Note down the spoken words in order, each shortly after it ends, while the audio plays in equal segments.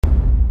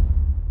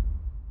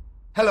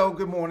Hello,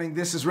 good morning.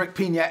 This is Rick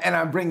Pina, and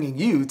I'm bringing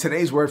you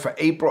today's word for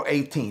April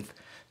 18th,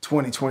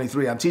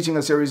 2023. I'm teaching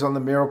a series on the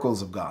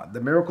miracles of God, the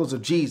miracles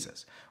of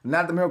Jesus.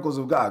 Not the miracles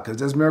of God, because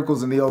there's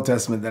miracles in the Old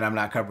Testament that I'm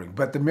not covering,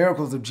 but the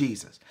miracles of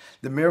Jesus,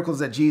 the miracles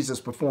that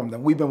Jesus performed.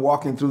 And we've been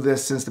walking through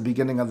this since the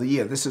beginning of the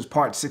year. This is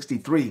part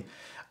 63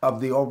 of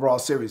the overall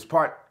series,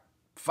 part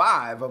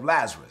 5 of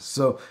Lazarus.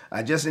 So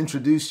I just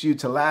introduced you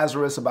to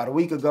Lazarus about a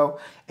week ago.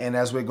 And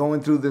as we're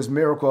going through this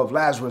miracle of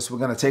Lazarus, we're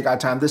going to take our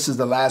time. This is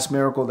the last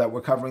miracle that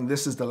we're covering.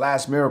 This is the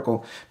last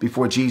miracle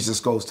before Jesus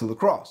goes to the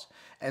cross.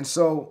 And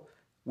so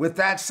with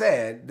that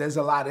said, there's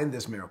a lot in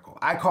this miracle.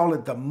 I call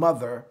it the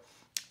mother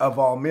of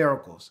all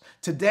miracles.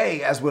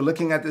 Today, as we're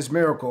looking at this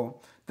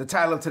miracle, the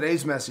title of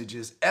today's message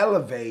is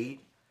Elevate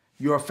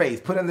Your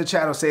Faith. Put in the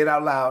chat or say it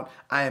out loud.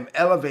 I am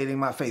elevating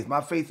my faith.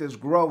 My faith is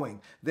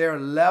growing. There are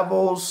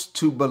levels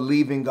to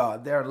believing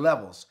God. There are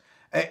levels.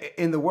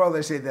 In the world,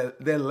 they say that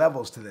there are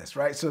levels to this,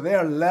 right? So there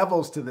are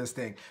levels to this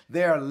thing.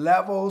 There are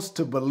levels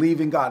to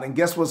believing God. And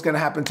guess what's going to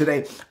happen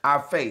today?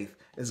 Our faith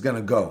is going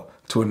to go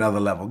to another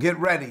level. Get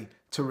ready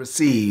to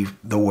receive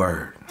the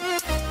word.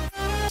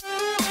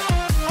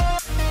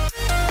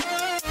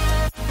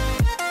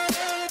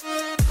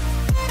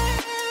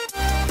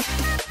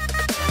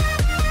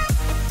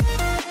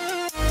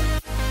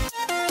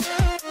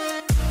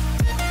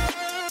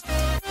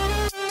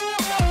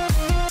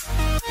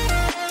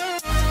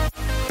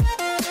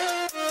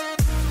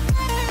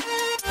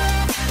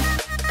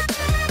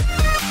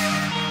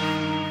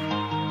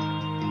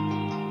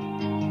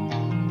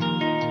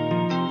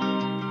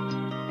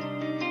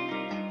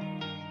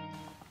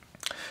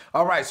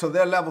 All right, so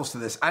there are levels to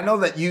this. I know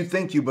that you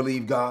think you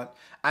believe God.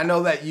 I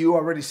know that you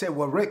already said,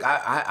 well, Rick,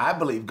 I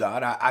believe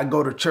God. I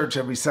go to church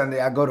every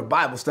Sunday. I go to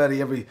Bible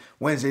study every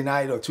Wednesday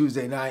night or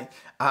Tuesday night.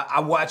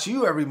 I watch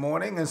you every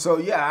morning. And so,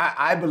 yeah,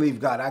 I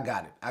believe God. I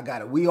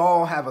got it. We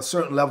all have a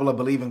certain level of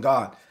believing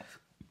God.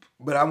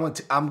 But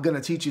I'm going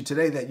to teach you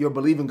today that your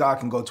believing God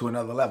can go to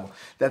another level,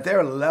 that there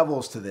are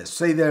levels to this.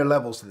 Say there are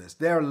levels to this.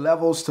 There are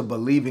levels to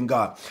believing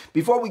God.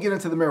 Before we get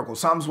into the miracle,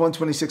 Psalms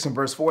 126 and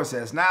verse 4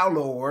 says, now,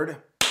 Lord,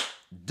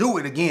 do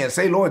it again.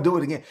 Say, Lord, do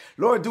it again.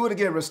 Lord, do it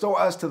again. Restore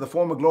us to the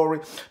former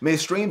glory. May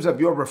streams of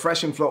your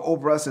refreshing flow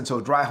over us until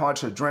dry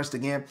hearts are drenched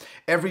again.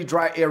 Every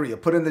dry area,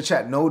 put in the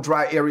chat, no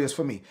dry areas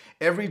for me.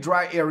 Every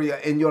dry area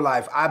in your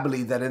life, I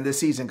believe that in this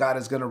season, God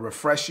is going to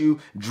refresh you,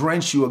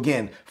 drench you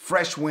again.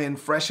 Fresh wind,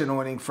 fresh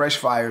anointing, fresh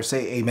fire.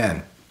 Say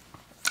amen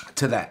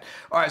to that.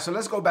 All right, so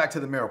let's go back to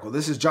the miracle.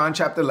 This is John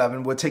chapter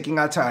 11. We're taking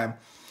our time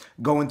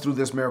going through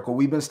this miracle.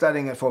 We've been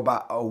studying it for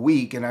about a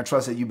week, and I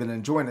trust that you've been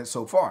enjoying it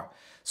so far.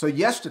 So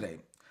yesterday,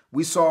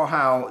 we saw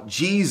how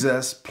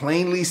Jesus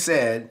plainly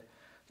said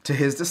to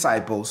his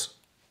disciples,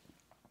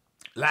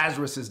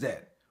 Lazarus is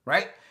dead,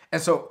 right?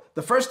 And so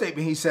the first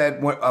statement he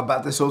said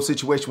about this whole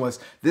situation was,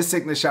 this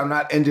sickness shall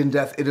not end in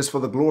death. It is for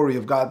the glory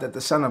of God, that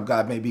the Son of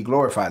God may be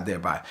glorified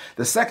thereby.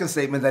 The second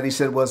statement that he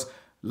said was,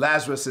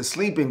 Lazarus is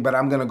sleeping, but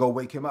I'm going to go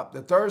wake him up.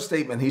 The third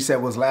statement he said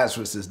was,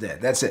 Lazarus is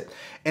dead. That's it.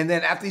 And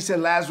then after he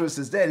said Lazarus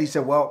is dead, he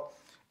said, well,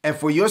 and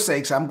for your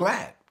sakes, I'm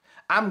glad.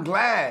 I'm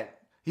glad.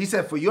 He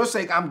said, for your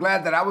sake, I'm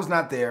glad that I was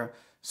not there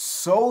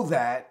so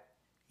that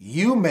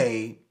you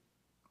may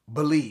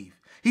believe.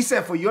 He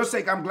said, for your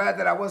sake, I'm glad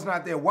that I was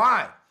not there.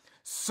 Why?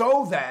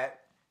 So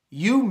that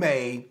you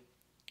may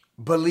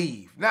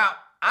believe. Now,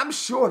 I'm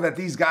sure that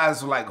these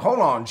guys were like, hold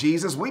on,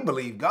 Jesus, we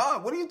believe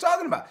God. What are you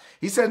talking about?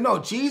 He said, no,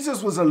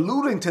 Jesus was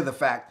alluding to the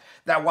fact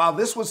that while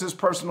this was his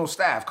personal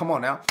staff, come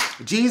on now,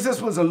 Jesus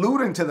was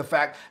alluding to the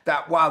fact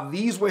that while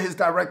these were his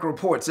direct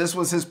reports, this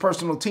was his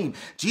personal team.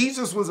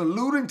 Jesus was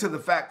alluding to the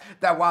fact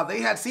that while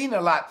they had seen a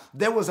lot,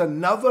 there was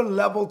another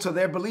level to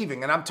their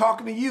believing. And I'm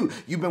talking to you.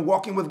 You've been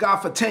walking with God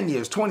for 10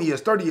 years, 20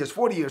 years, 30 years,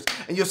 40 years.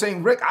 And you're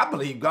saying, Rick, I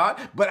believe God.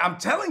 But I'm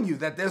telling you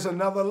that there's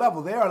another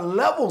level. There are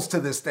levels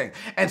to this thing.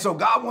 And so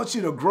God wants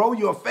you to grow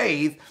your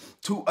faith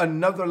to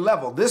another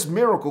level. This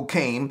miracle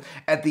came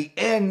at the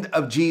end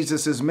of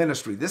Jesus's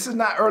ministry. This is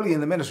not early in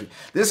the ministry.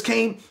 This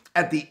came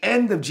at the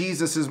end of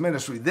Jesus's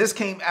ministry. This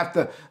came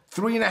after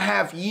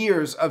 3.5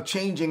 years of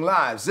changing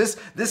lives.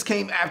 This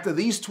came after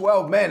these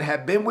 12 men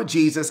had been with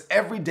Jesus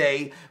every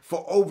day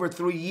for over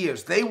 3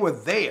 years. They were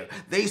there.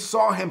 They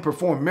saw him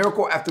perform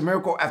miracle after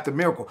miracle after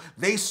miracle.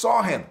 They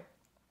saw him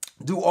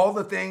do all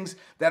the things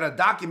that are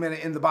documented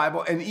in the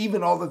Bible and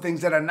even all the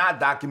things that are not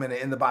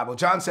documented in the Bible.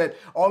 John said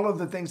all of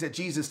the things that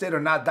Jesus did are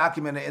not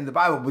documented in the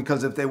Bible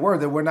because if they were,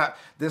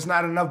 there's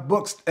not enough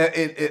books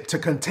to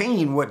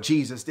contain what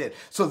Jesus did.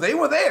 So they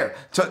were there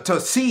to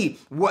see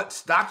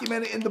what's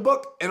documented in the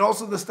book and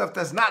also the stuff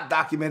that's not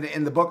documented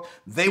in the book.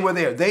 They were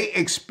there. They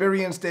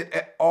experienced it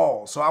at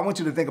all. So I want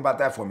you to think about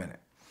that for a minute.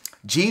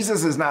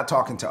 Jesus is not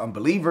talking to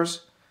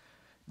unbelievers.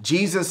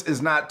 Jesus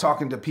is not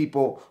talking to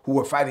people who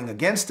were fighting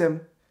against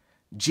him.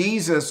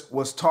 Jesus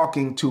was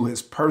talking to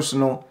his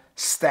personal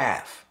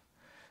staff.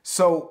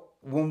 So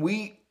when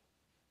we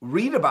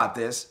read about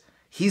this,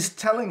 he's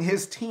telling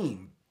his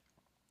team,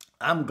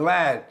 I'm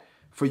glad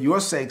for your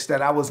sakes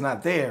that I was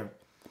not there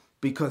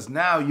because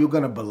now you're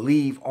going to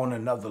believe on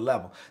another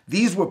level.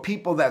 These were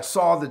people that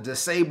saw the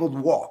disabled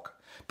walk.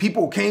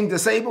 People came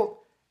disabled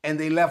and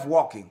they left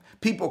walking.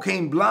 People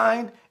came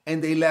blind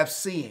and they left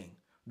seeing.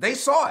 They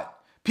saw it.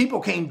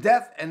 People came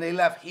deaf and they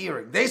left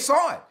hearing. They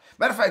saw it.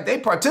 Matter of fact, they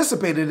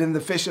participated in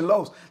the fish and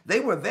loaves. They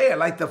were there.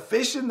 Like the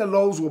fish and the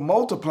loaves were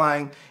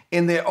multiplying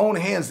in their own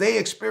hands. They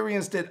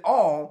experienced it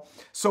all.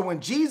 So when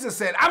Jesus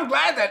said, I'm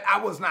glad that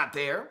I was not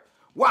there.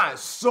 Why?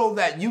 So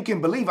that you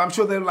can believe. I'm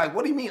sure they're like,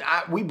 what do you mean?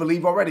 We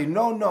believe already.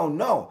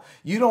 No.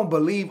 You don't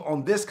believe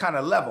on this kind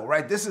of level,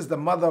 right? This is the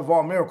mother of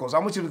all miracles. I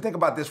want you to think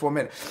about this for a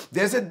minute.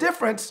 There's a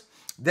difference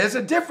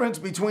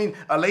between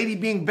a lady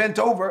being bent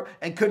over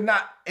and could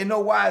not in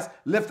no wise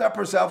lift up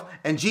herself,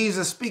 and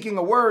Jesus speaking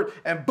a word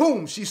and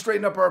boom, she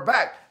straightened up her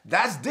back.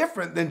 That's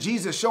different than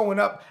Jesus showing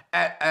up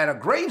at a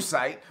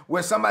gravesite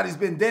where somebody's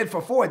been dead for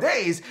 4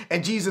 days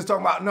and Jesus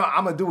talking about, no,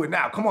 I'm going to do it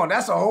now. Come on,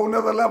 that's a whole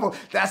nother level.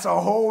 That's a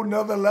whole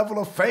nother level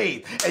of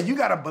faith. And you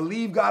got to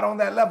believe God on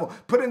that level.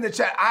 Put in the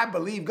chat, I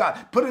believe God.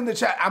 Put in the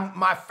chat,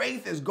 my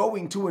faith is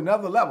going to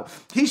another level.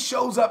 He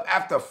shows up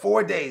after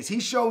 4 days. He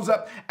shows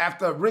up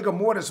after rigor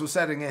mortis was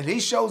setting in. He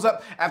shows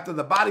up after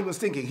the body was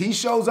thinking. He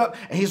shows up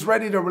and he's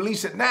ready to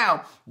release it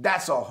now.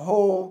 That's a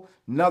whole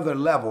nother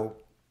level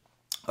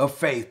of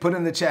faith. Put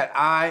in the chat,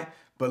 I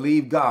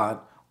believe God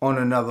on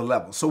another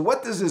level. So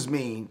what does this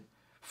mean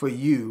for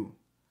you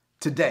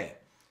today?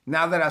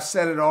 Now that I've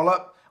set it all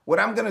up, what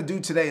I'm going to do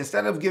today,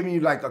 instead of giving you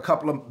like a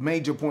couple of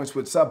major points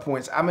with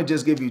subpoints, I'm going to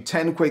just give you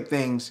 10 quick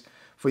things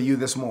for you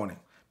this morning.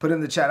 Put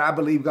in the chat, I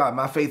believe God.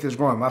 My faith is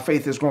growing. My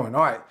faith is growing.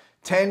 All right,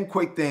 10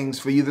 quick things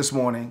for you this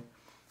morning.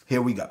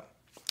 Here we go.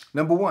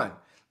 Number one,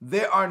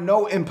 there are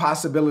no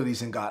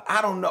impossibilities in God.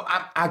 I don't know.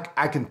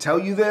 I can tell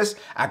you this.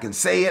 I can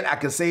say it. I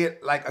can say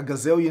it like a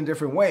gazillion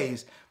different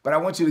ways, but I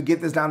want you to get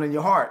this down in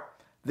your heart.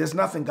 There's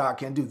nothing God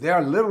can't do. There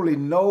are literally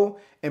no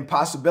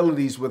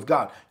impossibilities with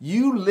God.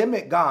 You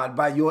limit God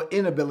by your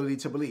inability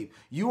to believe.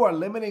 You are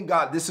limiting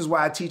God. This is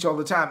why I teach all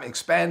the time,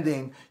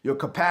 expanding your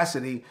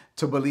capacity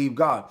to believe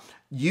God.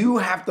 You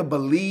have to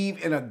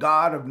believe in a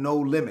God of no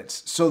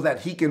limits so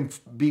that he can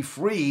be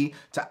free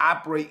to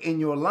operate in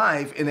your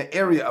life in an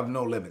area of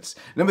no limits.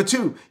 Number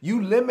two,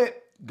 you limit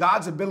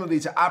God's ability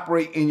to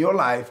operate in your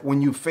life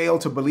when you fail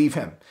to believe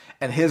him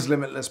and his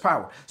limitless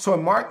power. So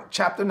in Mark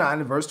chapter 9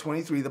 and verse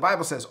 23, the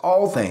Bible says,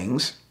 all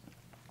things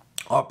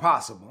are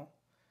possible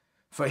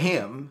for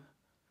him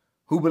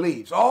who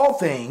believes. All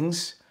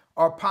things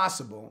are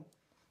possible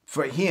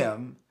for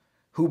him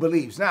who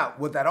believes. Now,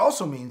 what that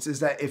also means is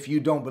that if you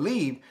don't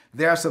believe,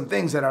 there are some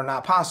things that are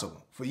not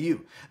possible for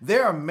you.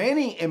 There are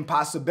many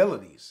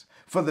impossibilities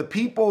for the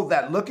people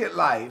that look at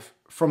life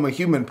from a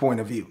human point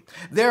of view.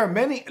 There are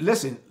many,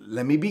 listen,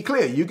 let me be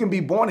clear. You can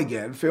be born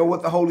again, filled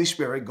with the Holy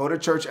Spirit, go to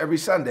church every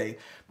Sunday,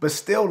 but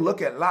still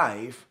look at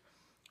life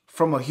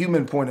from a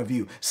human point of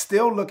view.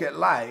 Still look at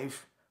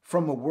life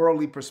from a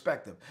worldly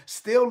perspective.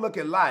 Still look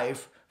at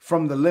life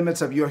from the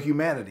limits of your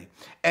humanity.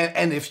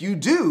 And if you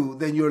do,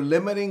 then you're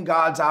limiting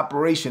God's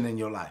operation in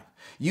your life.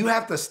 You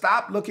have to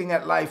stop looking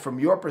at life from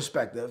your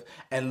perspective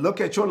and look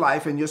at your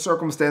life and your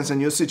circumstance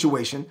and your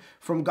situation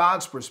from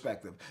God's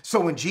perspective. So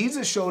when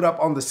Jesus showed up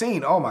on the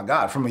scene, oh my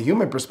God, from a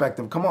human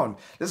perspective, come on,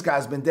 this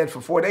guy's been dead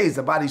for 4 days,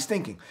 the body's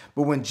stinking.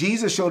 But when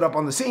Jesus showed up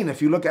on the scene,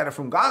 if you look at it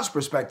from God's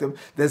perspective,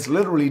 there's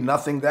literally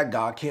nothing that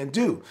God can't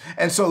do.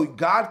 And so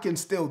God can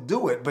still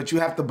do it, but you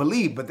have to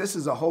believe. But this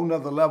is a whole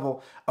nother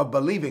level of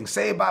believing.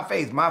 Say it by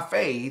faith. My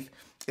faith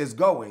is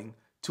going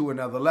to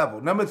another level.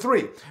 Number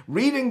three,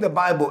 reading the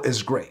Bible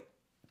is great.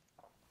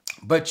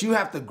 But you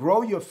have to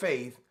grow your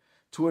faith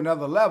to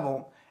another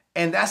level.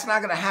 And that's not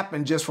going to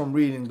happen just from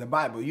reading the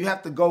Bible. You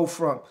have to go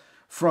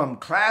from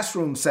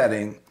classroom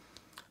setting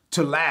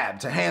to lab,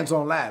 to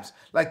hands-on labs.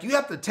 Like you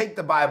have to take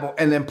the Bible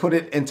and then put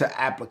it into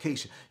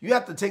application. You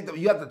have to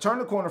turn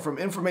the corner from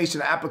information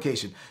to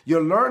application.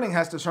 Your learning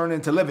has to turn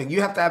into living.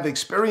 You have to have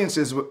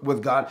experiences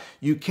with God.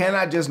 You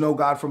cannot just know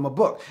God from a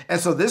book. And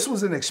so this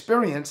was an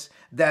experience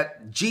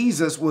that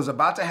Jesus was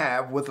about to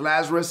have with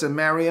Lazarus and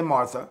Mary and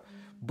Martha.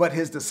 But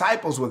his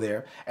disciples were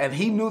there, and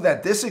he knew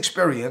that this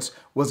experience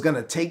was going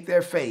to take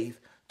their faith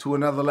to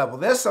another level.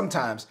 There's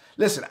sometimes,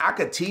 listen, I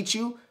could teach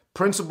you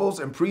principles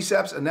and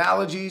precepts,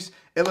 analogies,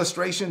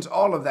 illustrations,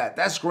 all of that.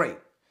 That's great.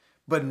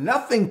 But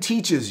nothing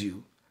teaches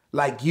you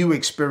like you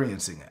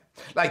experiencing it.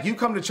 Like you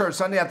come to church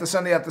Sunday after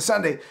Sunday after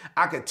Sunday,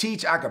 I could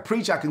teach, I could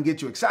preach, I can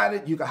get you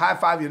excited. You can high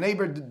five your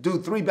neighbor, do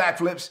 3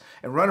 backflips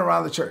and run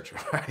around the church,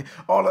 right?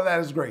 All of that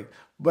is great.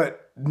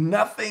 But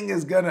nothing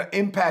is going to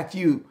impact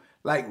you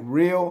like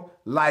real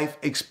life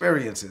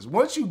experiences.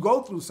 Once you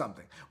go through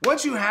something,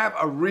 once you have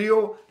a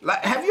real,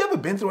 like, have you ever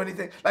been through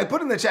anything? Like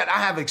put in the chat, I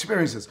have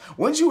experiences.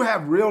 Once you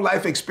have real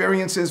life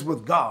experiences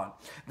with God,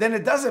 then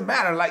it doesn't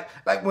matter. Like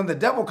when the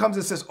devil comes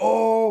and says,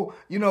 oh,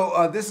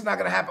 this is not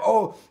going to happen.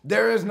 Oh,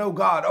 there is no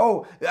God.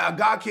 Oh,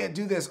 God can't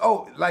do this.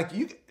 Oh, like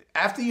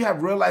after you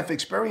have real life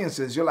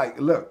experiences, you're like,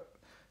 look,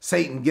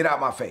 Satan, get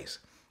out my face.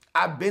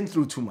 I've been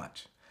through too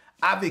much.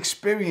 I've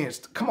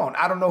experienced, come on,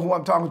 I don't know who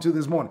I'm talking to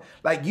this morning.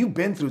 Like you've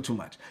been through too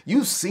much.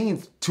 You've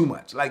seen too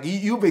much. Like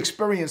you've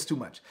experienced too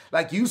much.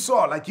 Like you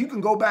saw, like you can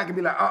go back and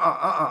be like,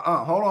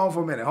 hold on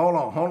for a minute. Hold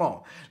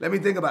on. Let me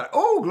think about it.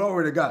 Oh,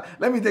 glory to God.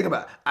 Let me think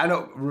about it. I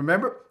know,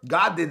 remember,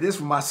 God did this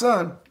for my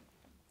son.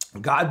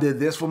 God did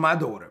this for my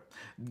daughter.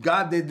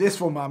 God did this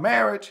for my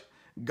marriage.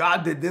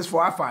 God did this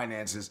for our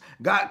finances.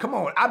 God, come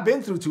on. I've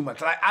been through too much.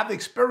 Like I've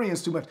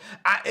experienced too much.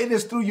 It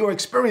is through your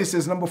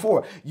experiences. Number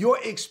 4, your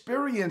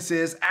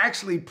experiences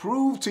actually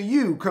prove to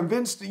you,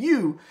 convince to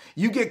you,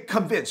 you get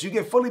convinced, you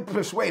get fully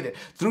persuaded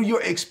through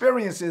your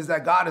experiences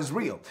that God is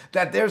real,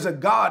 that there's a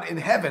God in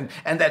heaven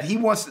and that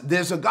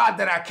there's a God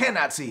that I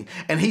cannot see.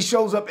 And he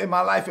shows up in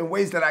my life in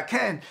ways that I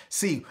can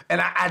see. And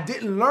I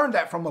didn't learn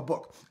that from a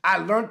book. I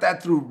learned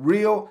that through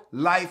real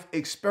life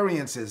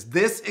experiences.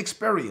 This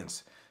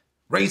experience,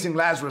 raising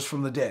Lazarus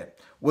from the dead,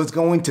 was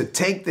going to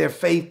take their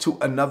faith to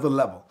another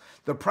level.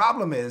 The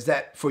problem is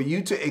that for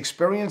you to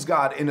experience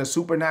God in a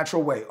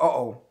supernatural way,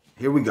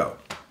 here we go.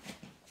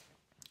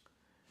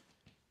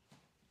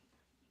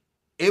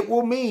 It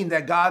will mean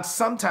that God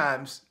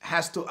sometimes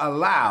has to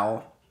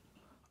allow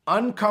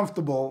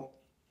uncomfortable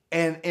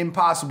and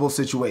impossible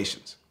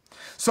situations.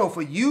 So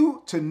for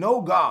you to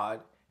know God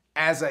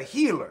as a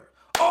healer,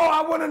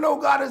 I want to know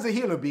God as a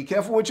healer. Be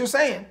careful what you're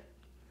saying,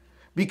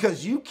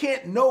 because you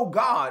can't know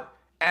God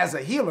as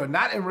a healer,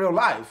 not in real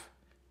life,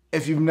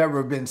 if you've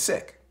never been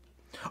sick.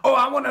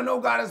 I want to know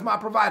God as my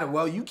provider.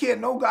 Well, you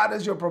can't know God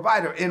as your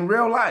provider in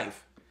real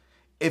life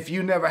if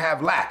you never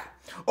have lack.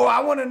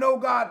 I want to know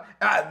God,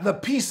 the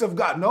peace of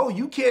God. No,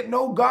 you can't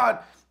know God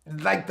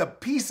like the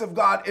peace of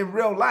God in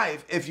real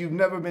life if you've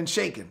never been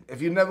shaken,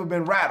 if you've never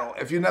been rattled,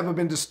 if you've never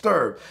been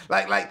disturbed.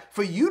 Like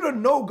for you to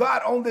know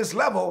God on this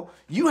level,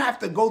 you have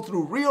to go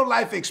through real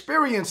life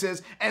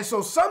experiences. And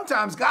so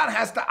sometimes God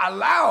has to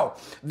allow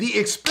the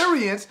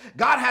experience,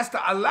 God has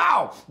to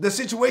allow the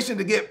situation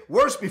to get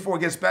worse before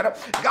it gets better.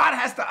 God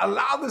has to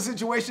allow the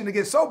situation to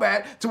get so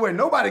bad to where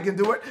nobody can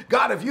do it.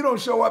 God, if you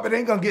don't show up, it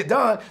ain't gonna get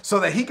done,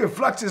 so that he can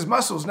flex his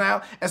muscles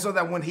now. And so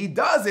that when he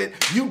does it,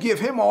 you give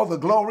him all the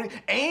glory,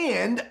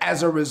 and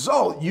as a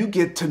result, you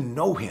get to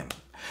know him.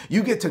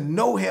 You get to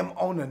know him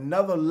on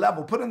another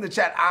level. Put in the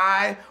chat,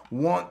 I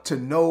want to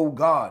know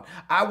God.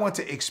 I want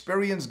to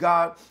experience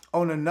God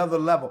on another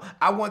level.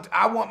 I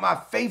want my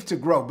faith to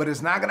grow, but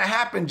it's not going to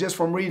happen just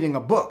from reading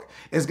a book.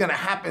 It's going to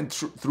happen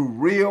through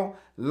real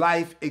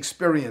life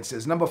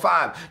experiences. Number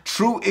 5,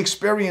 true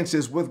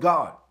experiences with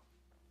God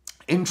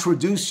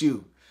introduce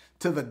you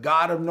to the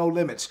God of no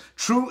limits.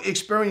 True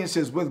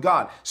experiences with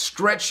God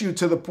stretch you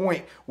to the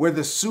point where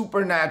the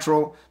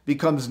supernatural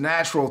becomes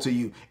natural to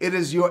you. It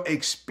is your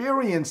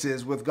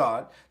experiences with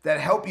God that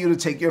help you to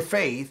take your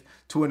faith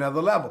to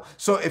another level.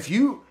 So if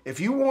you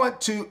really want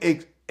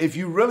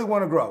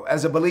to grow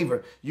as a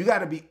believer, you got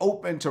to be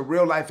open to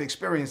real life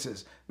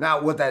experiences.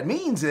 Now, what that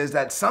means is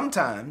that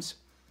sometimes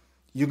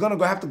you're going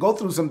to have to go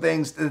through some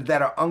things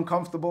that are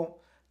uncomfortable,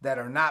 that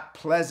are not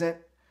pleasant.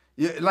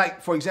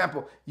 Like, for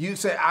example, you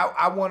say,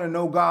 I want to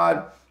know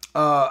God.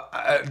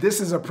 This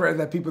is a prayer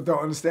that people don't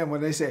understand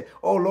when they say,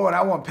 oh, Lord,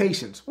 I want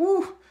patience.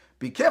 Woo,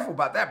 be careful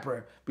about that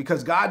prayer,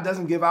 because God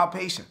doesn't give out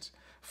patience.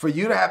 For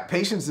you to have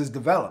patience is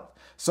developed.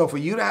 So for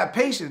you to have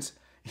patience,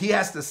 he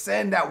has to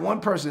send that one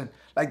person,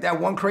 like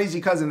that one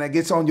crazy cousin that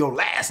gets on your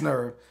last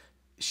nerve.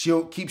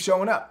 She'll keep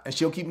showing up and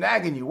she'll keep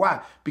nagging you.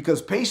 Why?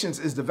 Because patience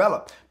is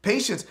developed.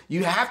 Patience,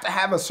 you have to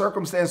have a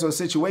circumstance or a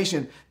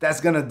situation that's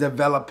going to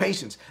develop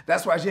patience.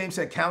 That's why James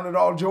said, count it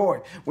all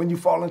joy when you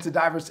fall into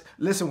diverse.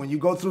 Listen, when you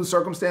go through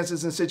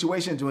circumstances and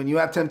situations, when you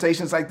have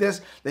temptations like this,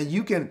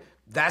 then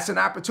that's an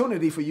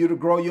opportunity for you to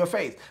grow your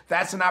faith.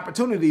 That's an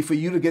opportunity for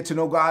you to get to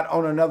know God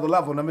on another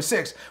level. Number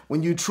 6,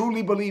 when you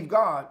truly believe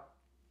God,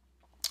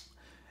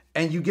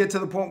 and you get to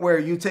the point where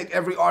you take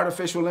every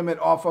artificial limit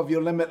off of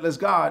your limitless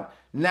God,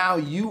 now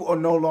you are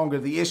no longer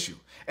the issue.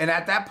 And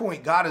at that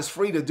point, God is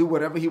free to do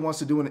whatever he wants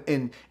to do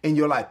in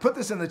your life. Put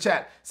this in the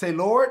chat. Say,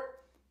 Lord,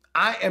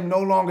 I am no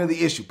longer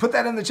the issue. Put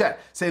that in the chat.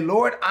 Say,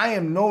 Lord, I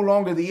am no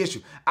longer the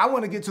issue. I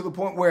want to get to the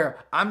point where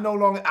I'm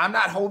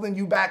not holding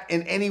you back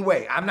in any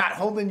way. I'm not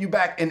holding you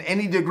back in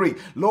any degree.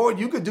 Lord,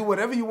 you could do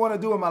whatever you want to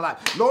do in my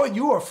life. Lord,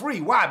 you are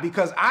free. Why?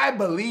 Because I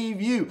believe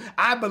you.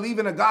 I believe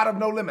in a God of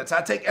no limits.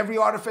 I take every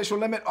artificial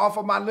limit off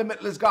of my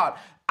limitless God.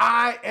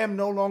 I am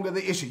no longer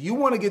the issue. You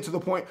want to get to the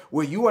point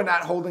where you are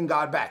not holding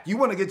God back. You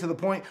want to get to the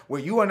point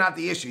where you are not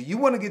the issue. You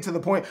want to get to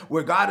the point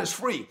where God is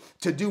free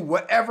to do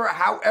whatever,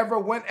 however,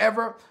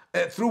 whenever,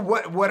 through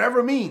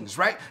whatever means,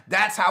 right?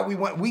 That's how we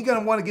want. We're going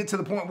to want to get to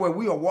the point where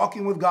we are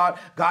walking with God.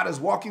 God is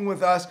walking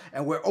with us,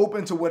 and we're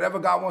open to whatever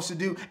God wants to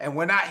do. And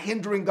we're not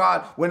hindering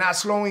God. We're not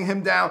slowing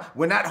him down.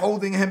 We're not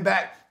holding him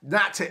back,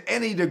 not to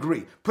any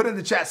degree. Put in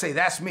the chat, say,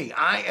 that's me.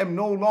 I am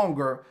no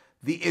longer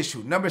the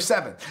issue. Number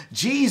 7,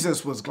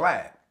 Jesus was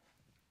glad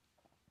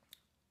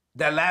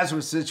that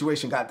Lazarus'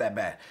 situation got that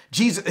bad.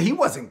 He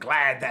wasn't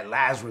glad that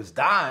Lazarus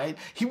died.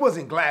 He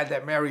wasn't glad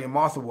that Mary and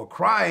Martha were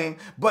crying,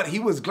 but he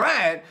was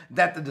glad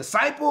that the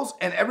disciples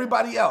and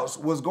everybody else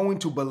was going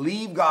to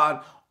believe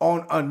God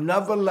on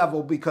another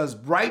level, because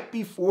right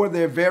before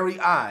their very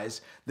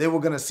eyes, they were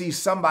going to see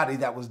somebody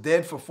that was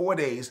dead for 4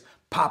 days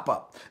pop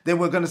up. They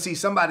were going to see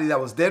somebody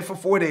that was dead for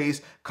 4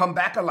 days come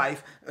back to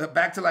life,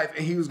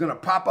 and he was going to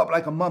pop up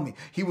like a mummy.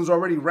 He was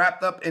already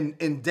wrapped up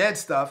in dead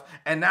stuff,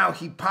 and now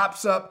he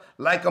pops up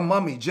like a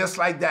mummy, just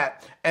like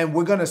that. And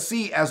we're going to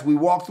see, as we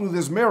walk through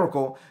this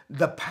miracle,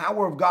 the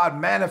power of God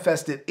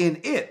manifested in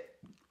it,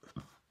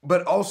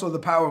 but also the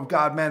power of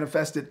God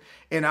manifested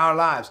in our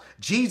lives.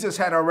 Jesus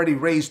had already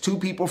raised 2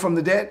 people from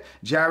the dead,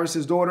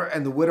 Jairus' daughter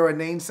and the widow of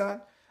Nain's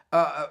son.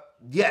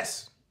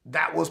 Yes,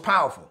 that was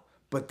powerful.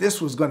 But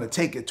this was going to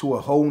take it to a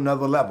whole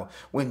nother level.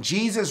 When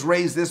Jesus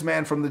raised this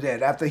man from the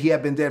dead, after he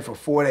had been dead for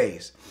 4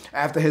 days,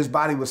 after his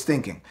body was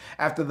stinking,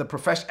 after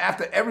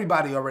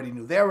everybody already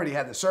knew, they already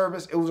had the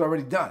service, it was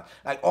already done,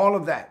 like all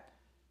of that.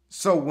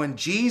 So when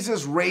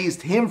Jesus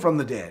raised him from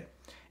the dead,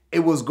 it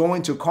was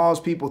going to cause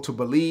people to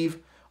believe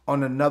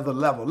on another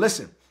level.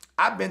 Listen,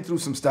 I've been through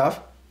some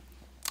stuff.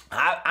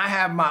 I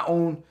have my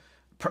own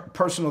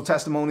personal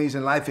testimonies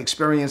and life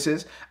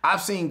experiences. I've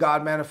seen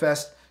God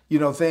manifest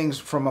things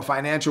from a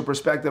financial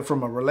perspective,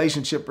 from a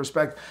relationship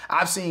perspective.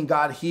 I've seen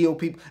God heal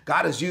people.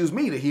 God has used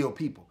me to heal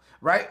people,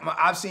 right?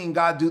 I've seen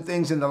God do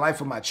things in the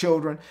life of my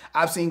children.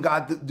 I've seen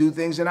God do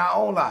things in our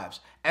own lives.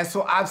 And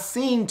so I've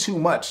seen too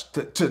much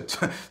to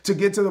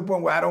get to the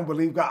point where I don't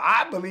believe God.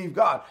 I believe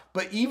God.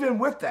 But even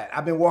with that,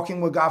 I've been walking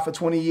with God for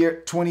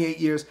 28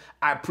 years.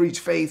 I preach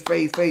faith,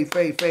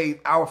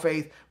 our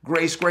faith,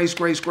 grace,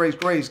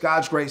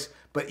 God's grace.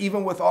 But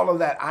even with all of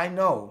that, I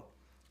know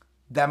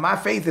that my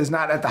faith is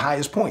not at the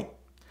highest point.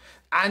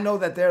 I know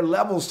that there are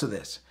levels to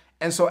this.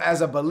 And so as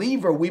a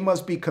believer, we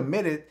must be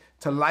committed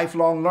to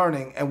lifelong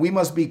learning, and we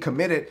must be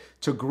committed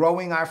to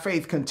growing our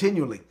faith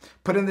continually.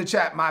 Put in the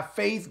chat, my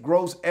faith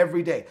grows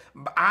every day.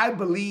 I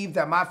believe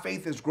that my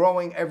faith is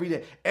growing every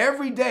day.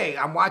 Every day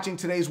I'm watching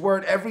today's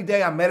word. Every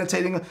day I'm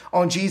meditating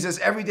on Jesus.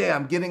 Every day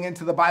I'm getting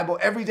into the Bible.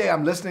 Every day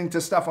I'm listening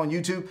to stuff on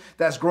YouTube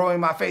that's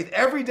growing my faith.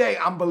 Every day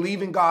I'm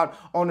believing God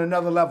on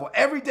another level.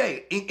 Every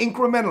day,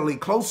 incrementally,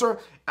 closer,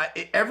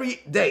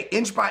 every day,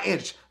 inch by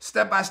inch,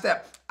 step by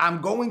step,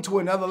 I'm going to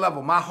another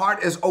level. My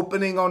heart is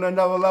opening on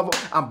another level.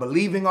 I'm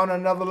believing on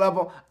another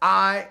level.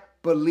 I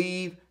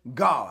believe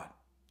God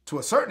to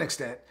a certain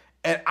extent,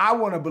 and I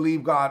want to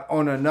believe God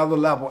on another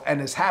level,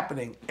 and it's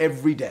happening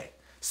every day.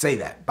 Say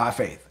that by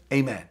faith.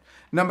 Amen.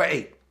 Number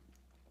 8,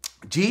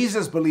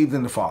 Jesus believed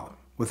in the Father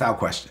without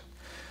question,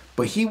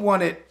 but he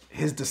wanted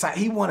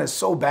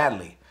so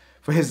badly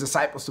for his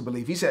disciples to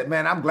believe. He said,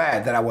 man, I'm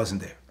glad that I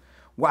wasn't there.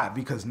 Why?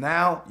 Because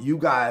now you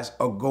guys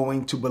are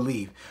going to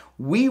believe.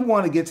 We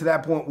want to get to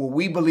that point where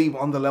we believe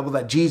on the level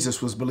that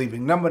Jesus was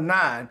believing. Number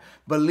 9,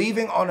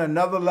 believing on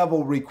another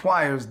level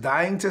requires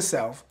dying to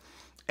self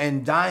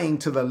and dying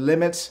to the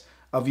limits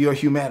of your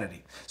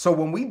humanity. So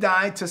when we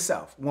die to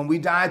self, when we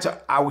die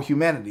to our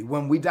humanity,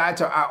 when we die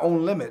to our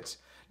own limits,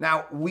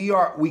 now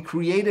we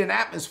create an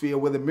atmosphere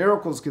where the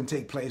miracles can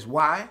take place.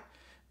 Why?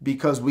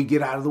 Because we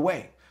get out of the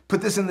way.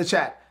 Put this in the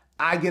chat.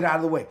 I get out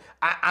of the way.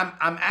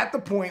 I'm at the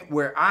point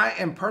where I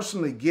am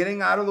personally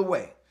getting out of the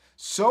way,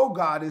 so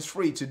God is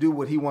free to do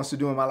what he wants to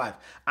do in my life.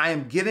 I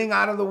am getting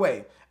out of the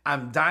way.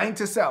 I'm dying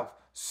to self,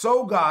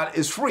 so God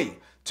is free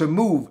to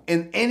move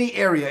in any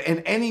area, in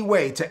any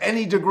way, to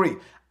any degree.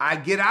 I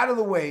get out of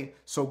the way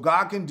so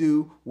God can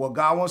do what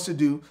God wants to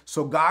do,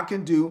 so God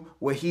can do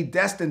what he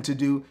destined to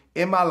do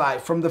in my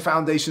life from the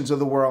foundations of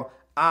the world.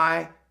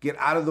 I get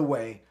out of the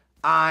way.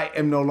 I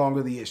am no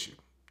longer the issue.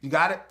 You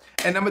got it?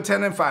 And number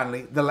 10, and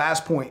finally, the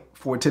last point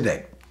for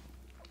today.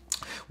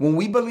 When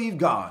we believe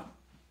God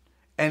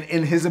and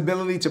in his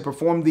ability to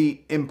perform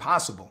the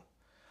impossible,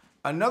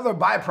 another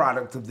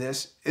byproduct of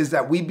this is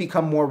that we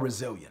become more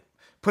resilient.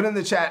 Put in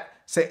the chat,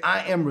 say,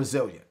 I am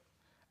resilient.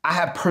 I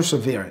have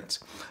perseverance.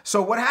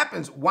 So what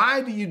happens?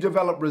 Why do you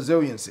develop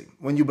resiliency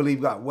when you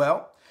believe God?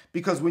 Well,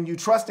 because when you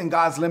trust in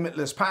God's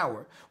limitless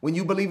power, when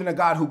you believe in a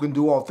God who can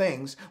do all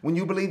things, when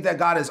you believe that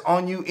God is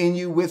on you, in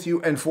you, with you,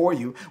 and for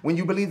you, when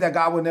you believe that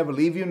God will never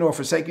leave you, nor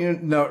forsake you,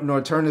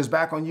 nor turn his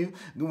back on you,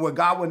 where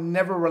God will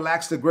never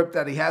relax the grip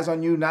that he has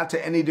on you, not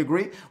to any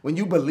degree, when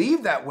you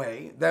believe that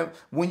way, that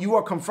when you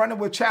are confronted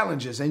with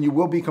challenges, and you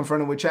will be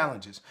confronted with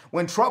challenges,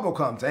 when trouble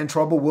comes, and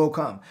trouble will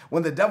come,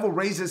 when the devil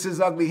raises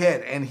his ugly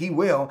head, and he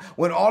will,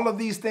 when all of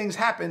these things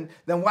happen,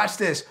 then watch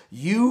this,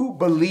 you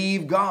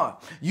believe God.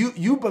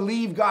 You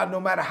believe God no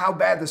matter how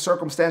bad the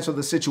circumstance or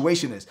the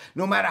situation is,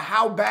 no matter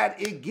how bad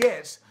it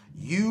gets,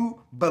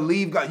 you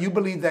believe God. You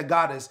believe that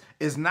God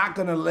is not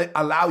going to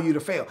allow you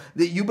to fail.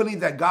 That you believe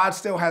that God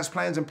still has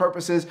plans and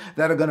purposes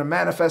that are going to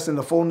manifest in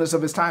the fullness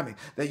of his timing.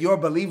 That you're a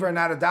believer and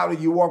not a doubter.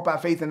 You walk by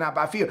faith and not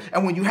by fear.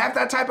 And when you have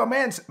that type of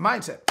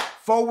mindset,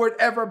 Forward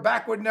ever,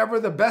 backward never.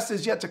 The best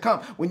is yet to come.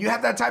 When you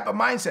have that type of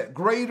mindset,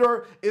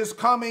 greater is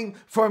coming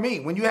for me.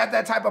 When you have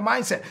that type of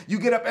mindset, you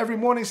get up every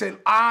morning and say,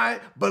 I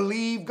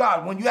believe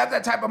God. When you have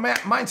that type of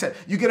mindset,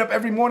 you get up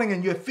every morning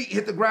and your feet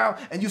hit the ground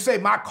and you say,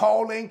 my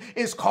calling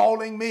is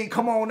calling me.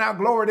 Come on now,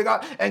 glory to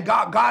God. And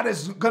God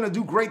is going to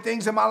do great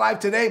things in my life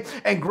today,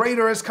 and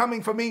greater is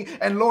coming for me.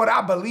 And Lord,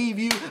 I believe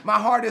you. My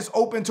heart is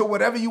open to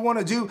whatever you want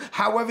to do,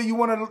 however you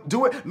want to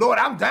do it. Lord,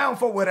 I'm down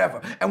for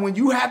whatever. And when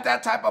you have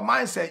that type of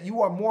mindset,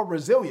 you are more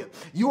resilient.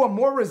 You are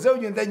more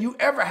resilient than you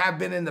ever have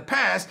been in the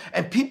past,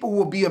 and people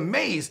will be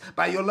amazed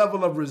by your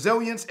level of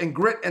resilience and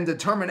grit and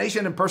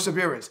determination and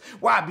perseverance.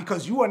 Why?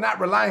 Because you are not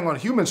relying on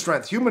human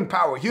strength, human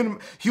power,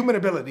 human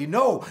ability.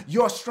 No,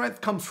 your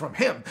strength comes from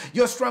him.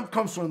 Your strength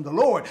comes from the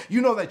Lord.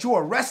 You know that you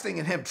are resting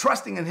in him,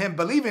 trusting in him,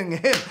 believing in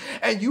him,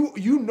 and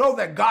you know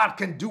that God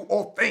can do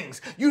all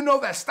things. You know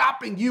that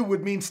stopping you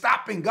would mean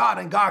stopping God,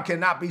 and God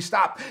cannot be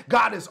stopped.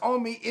 God is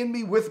on me, in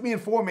me, with me,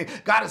 and for me.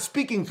 God is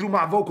speaking through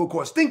my vocal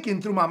cords,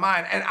 thinking through my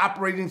mind, and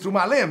operating through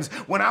my limbs.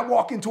 When I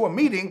walk into a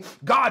meeting,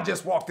 God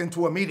just walked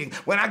into a meeting.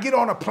 When I get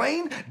on a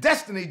plane,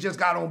 destiny just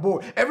got on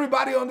board.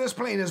 Everybody on this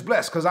plane is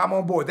blessed because I'm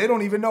on board. They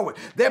don't even know it.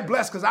 They're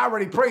blessed because I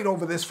already prayed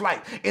over this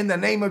flight in the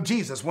name of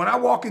Jesus. When I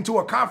walk into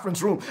a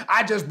conference room,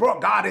 I just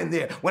brought God in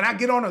there. When I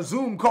get on a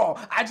Zoom call,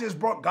 I just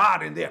brought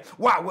God in there.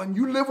 Why? When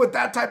you live with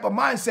that type of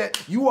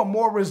mindset, you are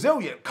more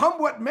resilient. Come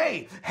what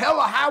may, hell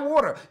or high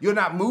water, you're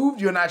not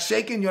moved, you're not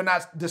shaken, you're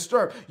not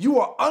disturbed. You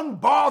are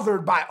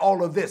unbothered by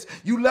all of this.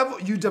 You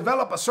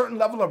develop a certain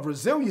level of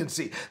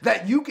resiliency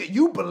that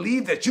you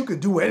believe that you can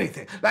do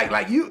anything.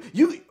 Like you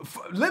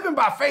living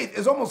by faith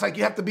is almost like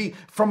you have to be,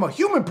 from a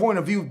human point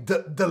of view,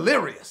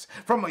 delirious.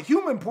 From a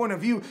human point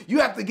of view, you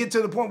have to get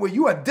to the point where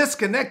you are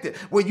disconnected,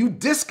 where you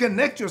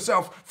disconnect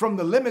yourself from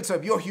the limits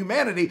of your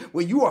humanity,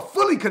 where you are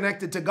fully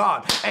connected to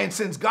God. And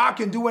since God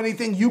can do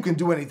anything, you can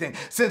do anything.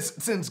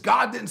 Since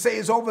God didn't say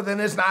it's over, then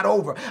it's not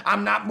over.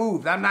 I'm not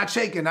moved. I'm not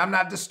shaken. I'm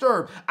not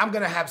disturbed. I'm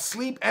going to have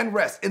sleep and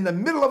rest. In the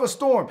middle of a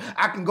storm,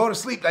 I can go to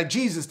sleep like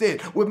Jesus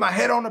did, with my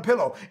head on a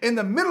pillow. In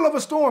the middle of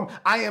a storm,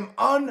 I am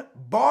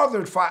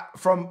unbothered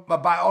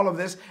by all of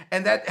this.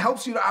 And that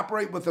helps you to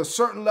operate with a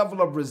certain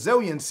level of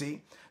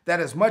resiliency that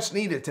is much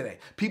needed today.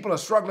 People are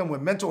struggling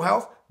with mental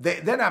health.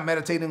 They're not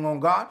meditating on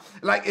God.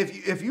 Like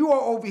if you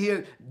are over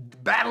here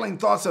battling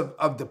thoughts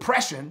of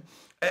depression,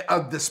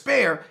 of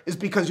despair, is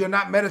because you're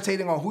not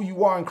meditating on who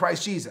you are in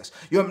Christ Jesus.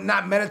 You're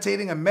not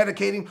meditating and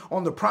medicating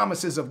on the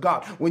promises of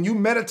God. When you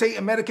meditate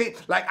and medicate,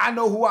 like, I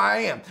know who I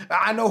am.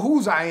 I know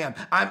whose I am.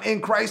 I'm in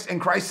Christ and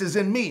Christ is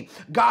in me.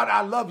 God, I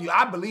love you.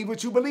 I believe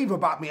what you believe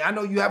about me. I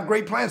know you have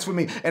great plans for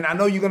me, and I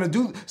know you're going to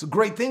do some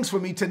great things for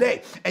me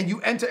today. And you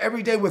enter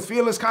every day with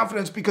fearless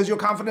confidence because your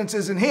confidence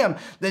is in him.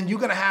 Then you're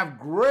going to have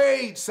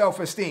great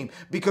self-esteem,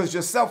 because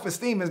your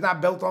self-esteem is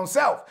not built on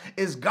self.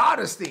 It's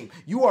God-esteem.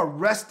 You are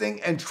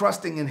resting and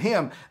trusting in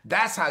him.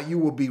 That's how you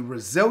will be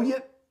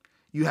resilient.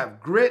 You have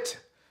grit,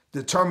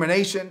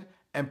 determination,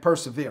 and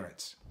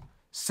perseverance.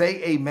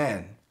 Say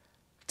amen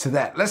to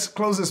that. Let's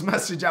close this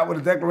message out with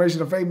a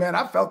declaration of faith. Man,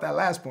 I felt that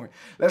last point.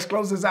 Let's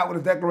close this out with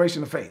a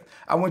declaration of faith.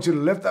 I want you to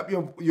lift up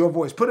your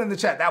voice. Put in the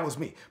chat, that was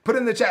me. Put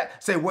in the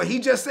chat, say what he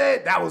just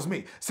said, that was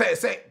me.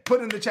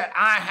 Put in the chat,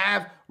 I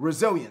have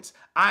resilience.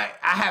 I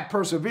have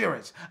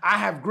perseverance. I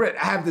have grit.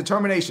 I have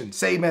determination.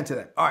 Say amen to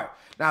that. All right.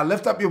 Now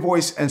lift up your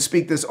voice and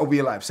speak this over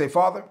your life. Say,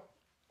 Father,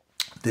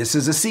 this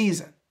is a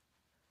season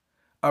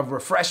of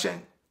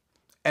refreshing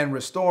and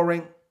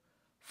restoring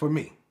for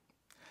me.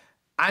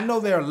 I know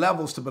there are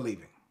levels to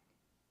believing.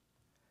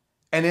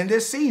 And in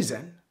this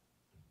season,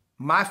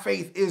 my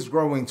faith is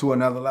growing to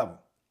another level.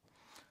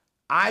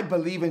 I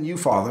believe in you,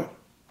 Father.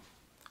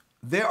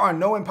 There are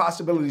no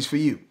impossibilities for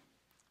you.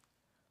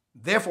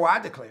 Therefore, I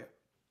declare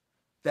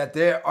that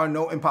there are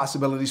no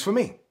impossibilities for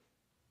me.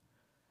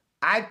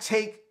 I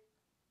take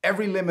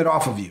every limit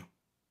off of you.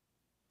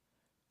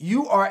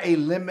 You are a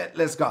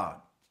limitless God.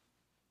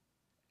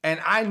 And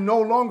I no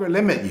longer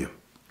limit you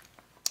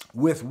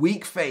with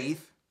weak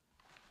faith,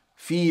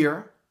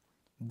 fear,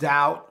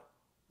 doubt,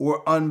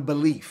 or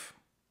unbelief.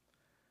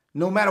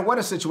 No matter what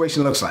a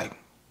situation looks like,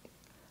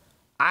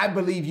 I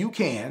believe you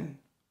can,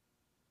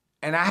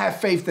 and I have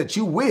faith that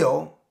you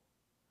will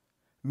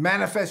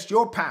manifest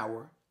your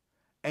power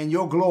and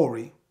your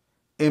glory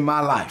in my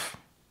life.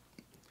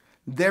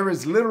 There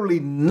is literally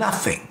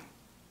nothing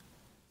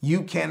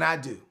you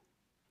cannot do.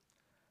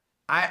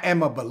 I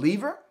am a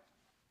believer.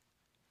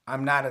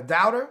 I'm not a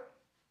doubter.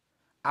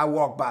 I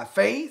walk by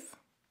faith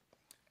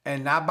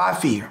and not by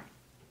fear.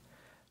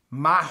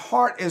 My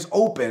heart is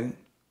open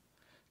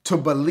to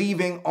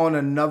believing on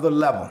another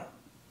level.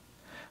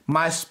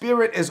 My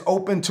spirit is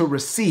open to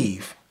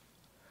receive.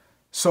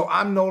 So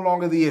I'm no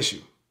longer the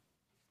issue.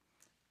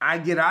 I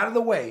get out of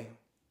the way,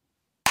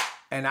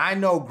 and I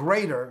know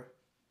greater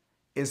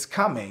is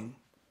coming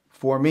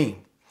for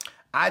me.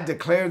 I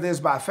declare this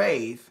by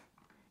faith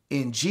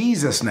in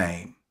Jesus'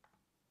 name.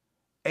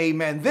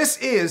 Amen. This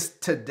is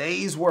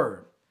today's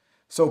word.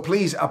 So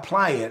please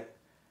apply it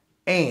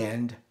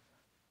and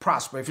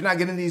prosper. If you're not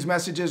getting these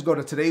messages, go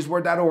to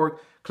todaysword.org,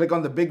 click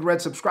on the big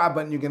red subscribe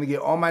button. You're going to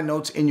get all my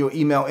notes in your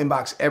email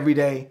inbox every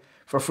day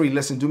for free.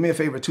 Listen, do me a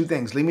favor, 2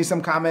 things. Leave me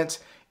some comments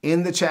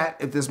in the chat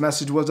if this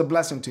message was a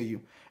blessing to you,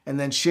 and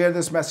then share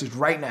this message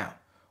right now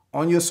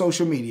on your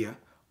social media,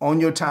 on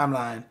your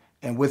timeline,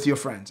 and with your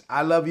friends.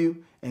 I love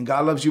you, and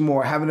God loves you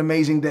more. Have an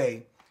amazing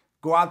day.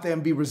 Go out there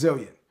and be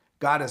resilient.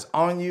 God is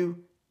on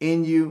you,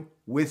 in you,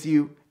 with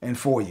you, and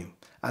for you.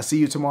 I'll see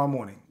you tomorrow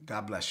morning.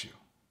 God bless you.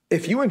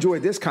 If you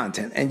enjoyed this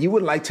content and you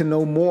would like to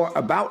know more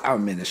about our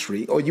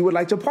ministry, or you would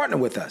like to partner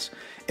with us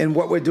in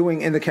what we're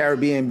doing in the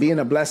Caribbean, being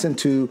a blessing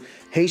to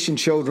Haitian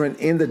children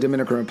in the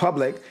Dominican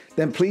Republic,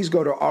 then please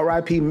go to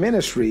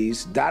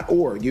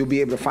ripministries.org. You'll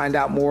be able to find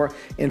out more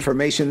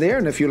information there.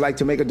 And if you'd like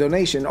to make a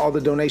donation, all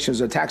the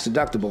donations are tax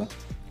deductible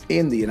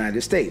in the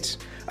United States.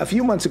 A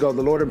few months ago,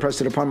 the Lord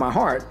impressed it upon my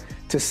heart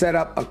to set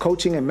up a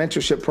coaching and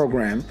mentorship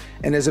program,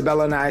 and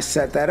Isabella and I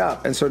set that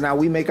up. And so now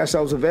we make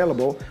ourselves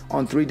available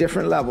on 3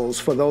 different levels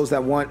for those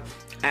that want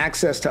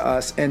access to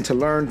us and to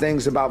learn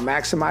things about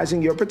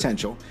maximizing your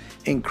potential,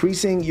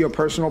 increasing your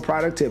personal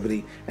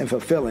productivity, and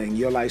fulfilling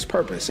your life's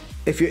purpose.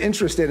 If you're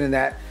interested in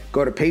that,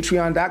 go to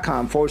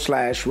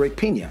patreon.com/Rick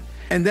Pina.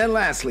 And then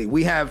lastly,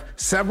 we have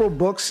several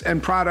books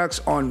and products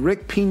on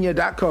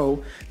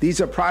rickpina.co. These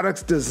are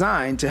products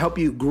designed to help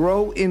you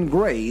grow in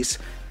grace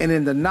and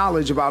in the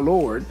knowledge of our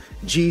Lord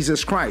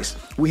Jesus Christ.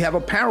 We have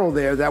apparel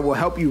there that will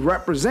help you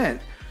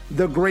represent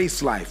the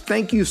grace life.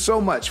 Thank you so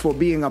much for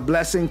being a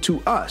blessing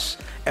to us,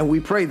 and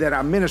we pray that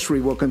our ministry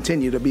will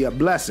continue to be a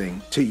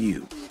blessing to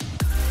you.